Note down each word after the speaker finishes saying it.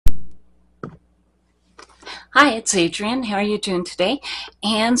Hi, it's Adrienne. How are you doing today?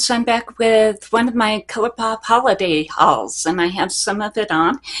 And so I'm back with one of my Colourpop holiday hauls, and I have some of it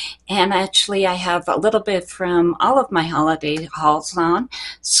on. And actually, I have a little bit from all of my holiday hauls on.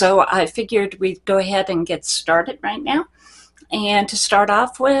 So I figured we'd go ahead and get started right now. And to start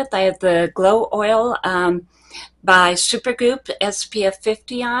off with, I have the Glow Oil by Supergoop SPF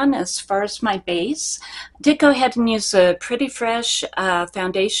 50 on as far as my base. I did go ahead and use a Pretty Fresh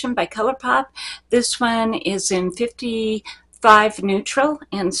foundation by Colourpop. This one is in 55 neutral,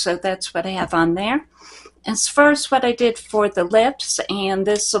 and so that's what I have on there. As far as what I did for the lips, and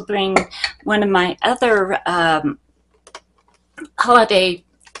this will bring one of my other holiday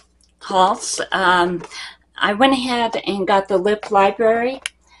hauls, I went ahead and got the Lip Library.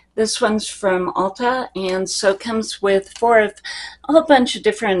 This one's from Ulta, and so it comes with a whole bunch of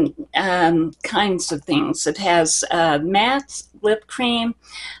different kinds of things. It has matte lip cream,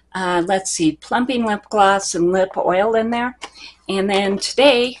 let's see, plumping lip gloss, and lip oil in there. And then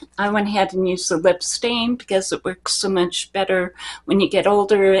today, I went ahead and used the lip stain because it works so much better when you get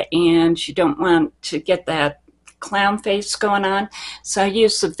older and you don't want to get that clown face going on. So I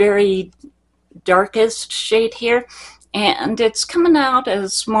used the very darkest shade here, and it's coming out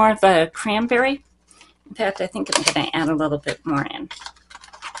as more of a cranberry. In fact, I think I'm going to add a little bit more in.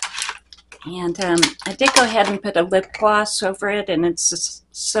 And I did go ahead and put a lip gloss over it, and it's just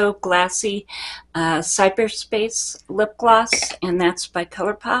so glassy. Cyberspace lip gloss, and that's by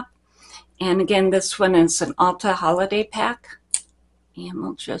Colourpop. And again, this one is an Ulta holiday pack. And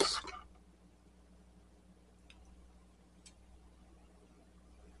we'll just...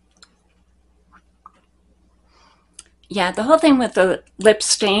 Yeah, the whole thing with the lip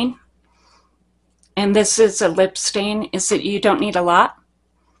stain, and this is a lip stain, is that you don't need a lot.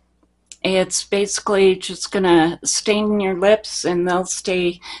 It's basically just going to stain your lips, and they'll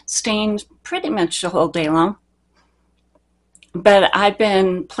stay stained pretty much the whole day long. But I've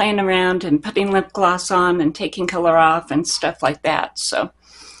been playing around and putting lip gloss on and taking color off and stuff like that. So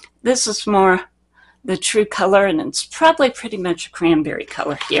this is more the true color, and it's probably pretty much a cranberry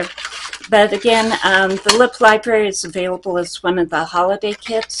color here. But again, the Lip Library is available as one of the holiday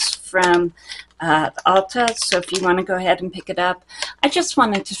kits from Ulta, so if you want to go ahead and pick it up. I just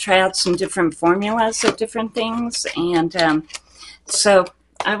wanted to try out some different formulas of different things, and so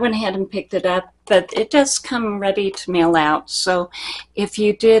I went ahead and picked it up, but it does come ready to mail out. So if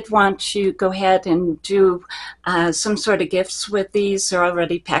you did want to go ahead and do some sort of gifts with these, they're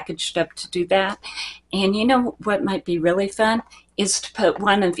already packaged up to do that. And you know what might be really fun is to put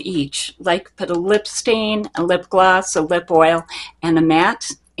one of each, like put a lip stain, a lip gloss, a lip oil, and a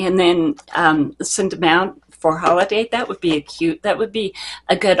matte, and then send them out for holiday. That would be that would be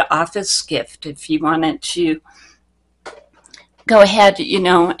a good office gift if you wanted to go ahead, you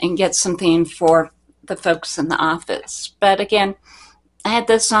know, and get something for the folks in the office. But again, I had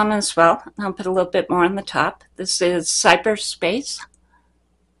this on as well. I'll put a little bit more on the top. This is Cyberspace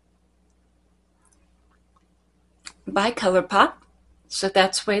by Colourpop. So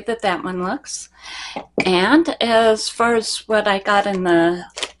that's the way that that one looks. And as far as what I got in the,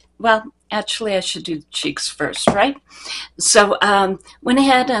 well, actually I should do the cheeks first, right? So went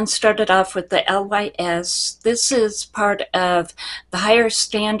ahead and started off with the LYS. This is part of the Higher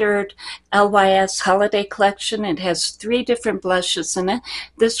Standard LYS Holiday Collection. It has 3 different blushes in it.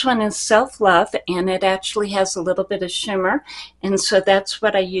 This one is Self Love, and it actually has a little bit of shimmer, and so that's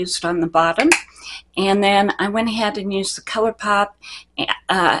what I used on the bottom. And then I went ahead and used the Colourpop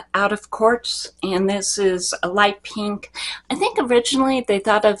out of Quartz, and this is a light pink. I think originally they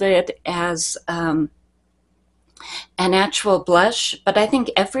thought of it as an actual blush, but I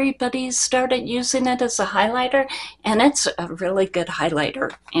think everybody started using it as a highlighter, and it's a really good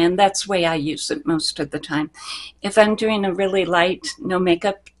highlighter, and that's the way I use it most of the time. If I'm doing a really light, no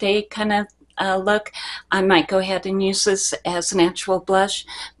makeup day kind of look, I might go ahead and use this as an actual blush,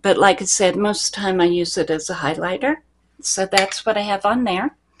 but like I said, most of the time I use it as a highlighter. So that's what I have on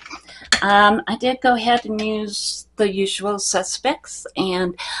there. I did go ahead and use the usual suspects,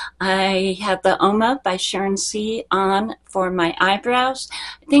 and I have the Uoma by Sharon on for my eyebrows.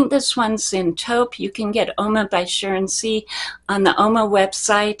 I think this one's in Taupe. You can get Uoma by Sharon on the Uoma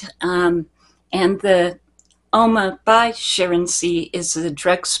website, and the Uoma by Sharon is the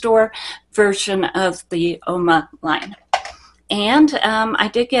drugstore version of the Uoma line. And I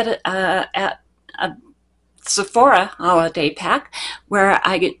did get a Sephora holiday pack where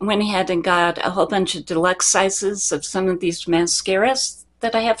I went ahead and got a whole bunch of deluxe sizes of some of these mascaras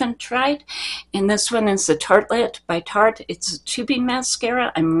that I haven't tried. And this one is the Tartlette by Tarte. It's a tubing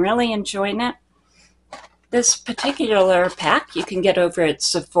mascara. I'm really enjoying it. This particular pack you can get over at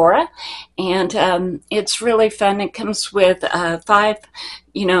Sephora, and it's really fun. It comes with 5,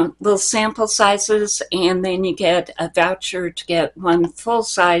 little sample sizes, and then you get a voucher to get one full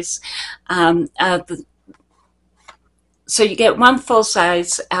size of the. So you get one full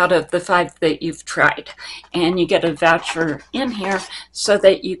size out of the 5 that you've tried, and you get a voucher in here so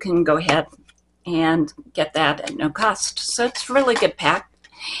that you can go ahead and get that at no cost. So it's a really good pack,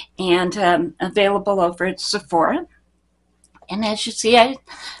 and available over at Sephora. And as you see,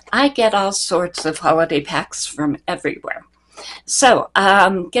 I get all sorts of holiday packs from everywhere. So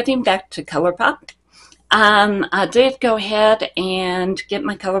getting back to Colourpop, I did go ahead and get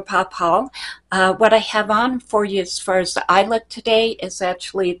my Colourpop haul. What I have on for you as far as the eye look today is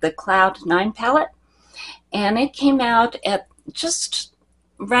actually the Cloud 9 palette. And it came out at just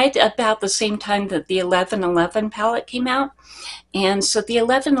right about the same time that the 1111 palette came out. And so the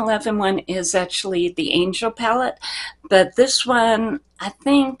 1111 one is actually the Angel palette. But this one, I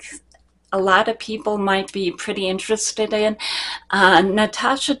think a lot of people might be pretty interested in.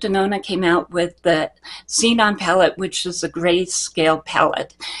 Natasha Denona came out with the Xenon palette, which is a grayscale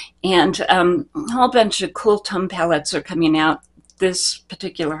palette. And a whole bunch of cool tone palettes are coming out this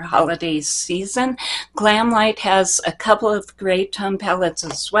particular holiday season. Glamlight has a couple of gray tone palettes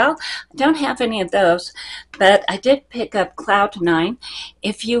as well. I don't have any of those, but I did pick up Cloud 9.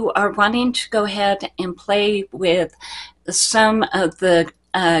 If you are wanting to go ahead and play with some of the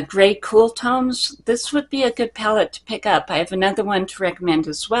gray cool tones, this would be a good palette to pick up. I have another one to recommend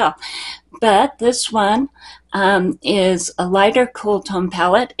as well. But this one is a lighter cool tone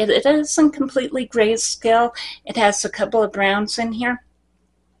palette. It isn't completely grayscale. It has a couple of browns in here,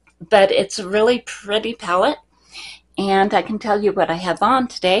 but it's a really pretty palette. And I can tell you what I have on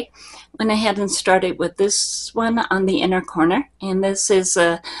today. Went ahead and started with this one on the inner corner, and this is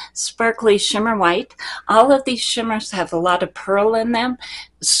a sparkly shimmer white. All of these shimmers have a lot of pearl in them,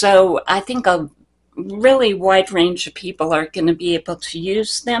 so I think a really wide range of people are going to be able to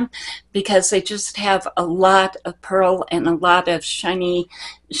use them because they just have a lot of pearl and a lot of shiny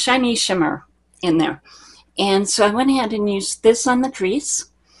shimmer in there. And so I went ahead and used this on the crease.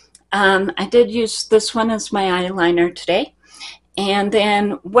 I did use this one as my eyeliner today. And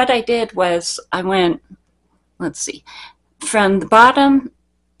then what I did was I went, let's see, from the bottom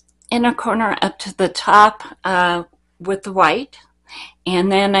inner corner up to the top with the white.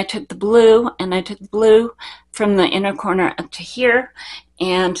 And then I took the blue, and I took the blue from the inner corner up to here.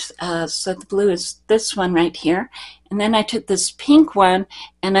 And so the blue is this one right here. And then I took this pink one,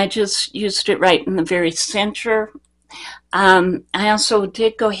 and I just used it right in the very center. I also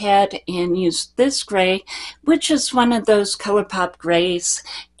did go ahead and use this gray, which is one of those Colourpop grays,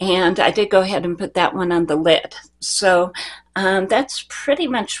 and I did go ahead and put that one on the lid. So that's pretty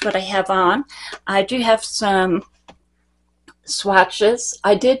much what I have on. I do have some swatches.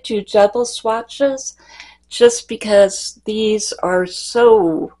 I did do double swatches just because these are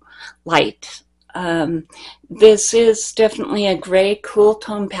so light. This is definitely a gray cool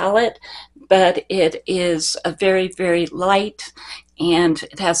tone palette, but it is a very, very light, and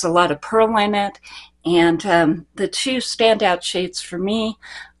it has a lot of pearl in it. And the two standout shades for me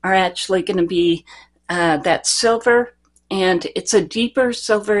are actually going to be that silver, and it's a deeper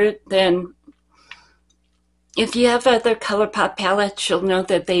silver than, if you have other Colourpop palettes, you'll know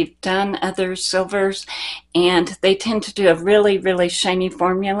that they've done other silvers, and they tend to do a really, really shiny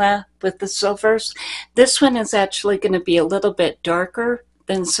formula with the silvers. This one is actually going to be a little bit darker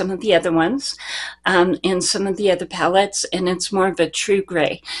than some of the other ones in some of the other palettes, and it's more of a true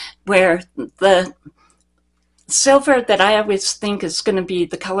gray, where the silver that I always think is going to be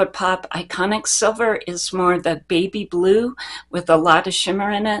the Colourpop iconic silver is more the baby blue with a lot of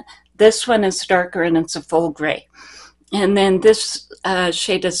shimmer in it. This one is darker, and it's a full gray. And then this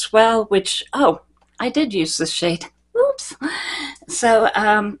shade as well, which, oh, I did use this shade. Oops. So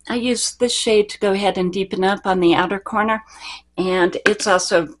I used this shade to go ahead and deepen up on the outer corner. And it's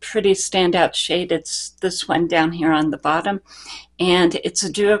also a pretty standout shade. It's this one down here on the bottom. And it's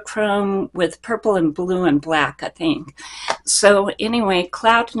a duochrome with purple and blue and black, I think. So anyway,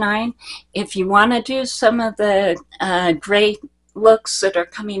 Cloud 9, if you want to do some of the gray looks that are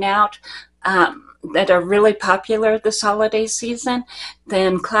coming out that are really popular this holiday season,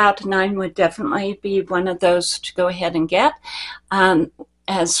 then Cloud 9 would definitely be one of those to go ahead and get.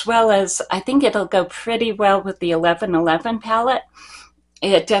 As well as, I think it'll go pretty well with the 1111 palette.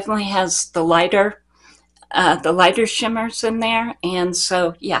 It definitely has the lighter shimmers in there, and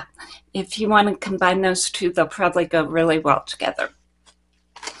so yeah, if you want to combine those two, they'll probably go really well together.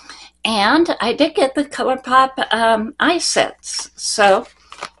 And I did get the Colourpop eye sets. So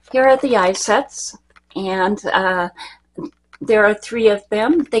here are the eye sets. And there are 3 of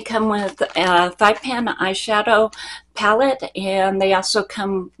them. They come with a 5-pan eyeshadow palette, and they also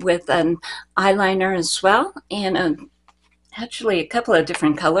come with an eyeliner as well, and actually a couple of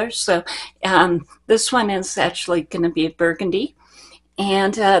different colors. So this one is actually going to be burgundy.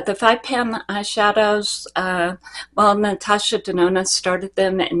 And the 5-pan eyeshadows, well, Natasha Denona started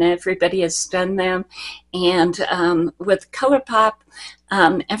them, and everybody has done them. And with Colourpop,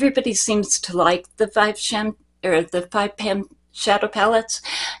 everybody seems to like the 5-pan shadow palettes,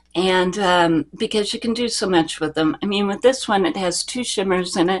 and because you can do so much with them. I mean, with this one, it has 2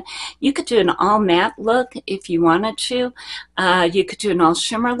 shimmers in it. You could do an all matte look if you wanted to. You could do an all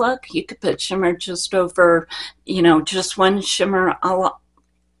shimmer look. You could put shimmer just over, you know, just one shimmer all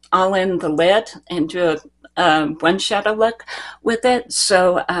in the lid and do a one shadow look with it.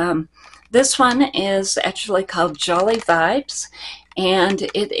 So this one is actually called Jolly Vibes, and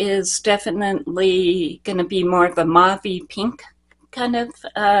it is definitely going to be more of a mauve-y pink kind of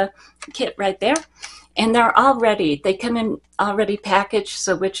kit right there. And they're all ready. They come in already packaged,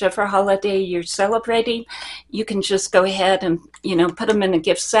 so whichever holiday you're celebrating, you can just go ahead and, you know, put them in a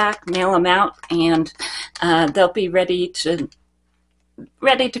gift sack, mail them out, and they'll be ready to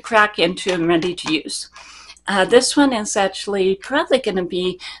crack into and ready to use. This one is actually probably going to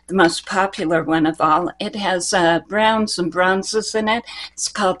be the most popular one of all. It has browns and bronzes in it. It's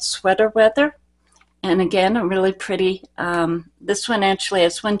called Sweater Weather. And again, a really pretty, this one actually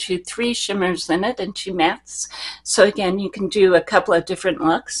has 1, 2, 3 shimmers in it and 2 mattes. So again, you can do a couple of different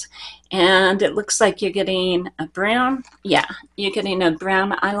looks. And it looks like you're getting a brown, yeah, you're getting a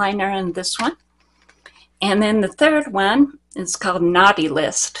brown eyeliner in this one. And then the third one is called Naughty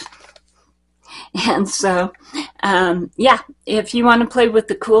List. And so, yeah, if you want to play with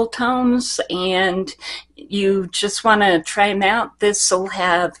the cool tones and you just want to try them out, this will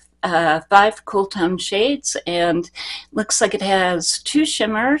have 5 cool tone shades, and looks like it has 2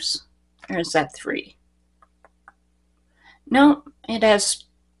 shimmers, or is that 3? No, it has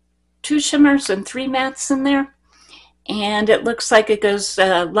 2 shimmers and 3 mattes in there, and it looks like it goes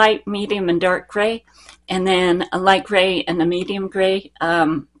light, medium, and dark gray, and then a light gray and a medium gray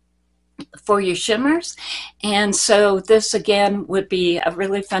for your shimmers. And so this again would be a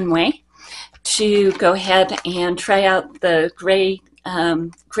really fun way to go ahead and try out the gray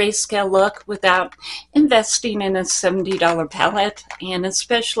grayscale look without investing in a $70 palette. And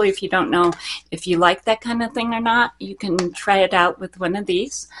especially if you don't know if you like that kind of thing or not, you can try it out with one of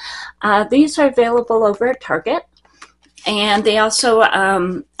these. These are available over at Target, and they also are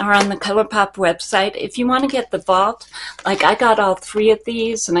on the Colourpop website. If you want to get the Vault, like I got all 3 of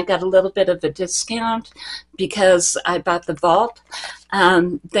these, and I got a little bit of a discount because I bought the Vault,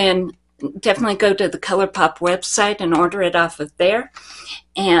 then definitely go to the Colourpop website and order it off of there.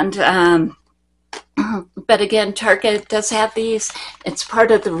 And but again, Target does have these. It's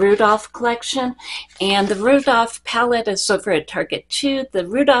part of the Rudolph collection, and the Rudolph palette is over at Target too. The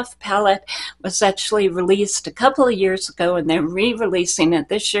Rudolph palette was actually released a couple of years ago, and they're re-releasing it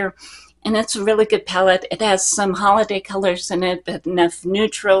this year. And it's a really good palette. It has some holiday colors in it, but enough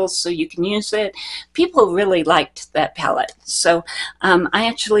neutrals so you can use it. People really liked that palette. So I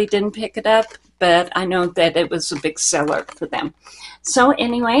actually didn't pick it up, but I know that it was a big seller for them. So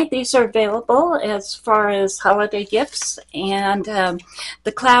anyway, these are available as far as holiday gifts. And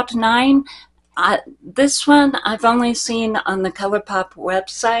the Cloud 9, this one I've only seen on the Colourpop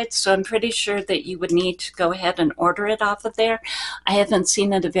website, so I'm pretty sure that you would need to go ahead and order it off of there. I haven't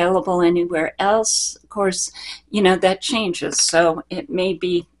seen it available anywhere else. Of course, you know, that changes, so it may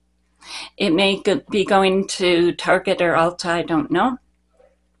be going to Target or Ulta, I don't know.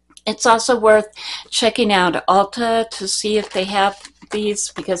 It's also worth checking out Ulta to see if they have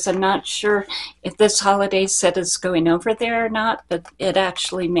these, because I'm not sure if this holiday set is going over there or not, but it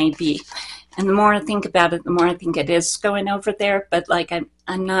actually may be. And the more I think about it, the more I think it is going over there, but like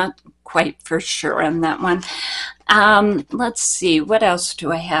I'm not quite for sure on that one. Let's see, what else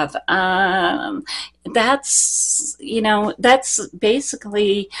do I have? That's, you know, that's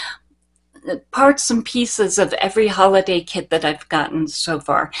basically parts and pieces of every holiday kit that I've gotten so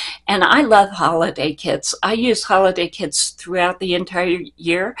far. And I love holiday kits. I use holiday kits throughout the entire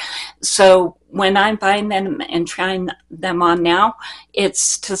year. So when I'm buying them and trying them on now,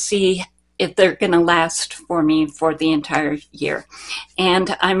 it's to see if they're going to last for me for the entire year.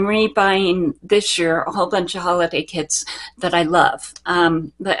 And I'm rebuying this year a whole bunch of holiday kits that I love.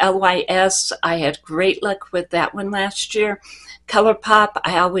 The LYS, I had great luck with that one last year. Colourpop,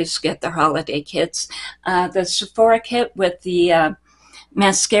 I always get their holiday kits. The Sephora kit with the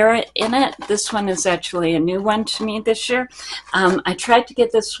mascara in it. This one is actually a new one to me this year. I tried to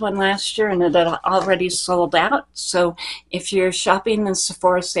get this one last year and it had already sold out. So if you're shopping the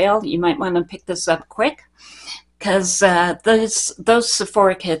Sephora sale, you might want to pick this up quick, because those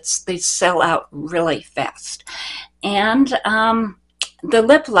Sephora kits, they sell out really fast. And the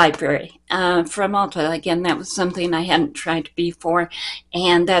lip library from Ulta, again, that was something I hadn't tried before,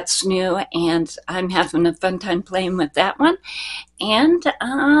 and that's new, and I'm having a fun time playing with that one. And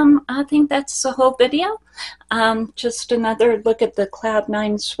I think that's the whole video. Just another look at the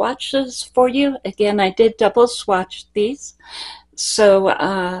Cloud9 swatches for you. Again, I did double swatch these. So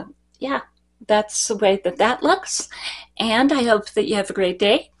yeah, that's the way that looks. And I hope that you have a great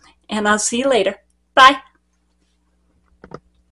day, and I'll see you later. Bye.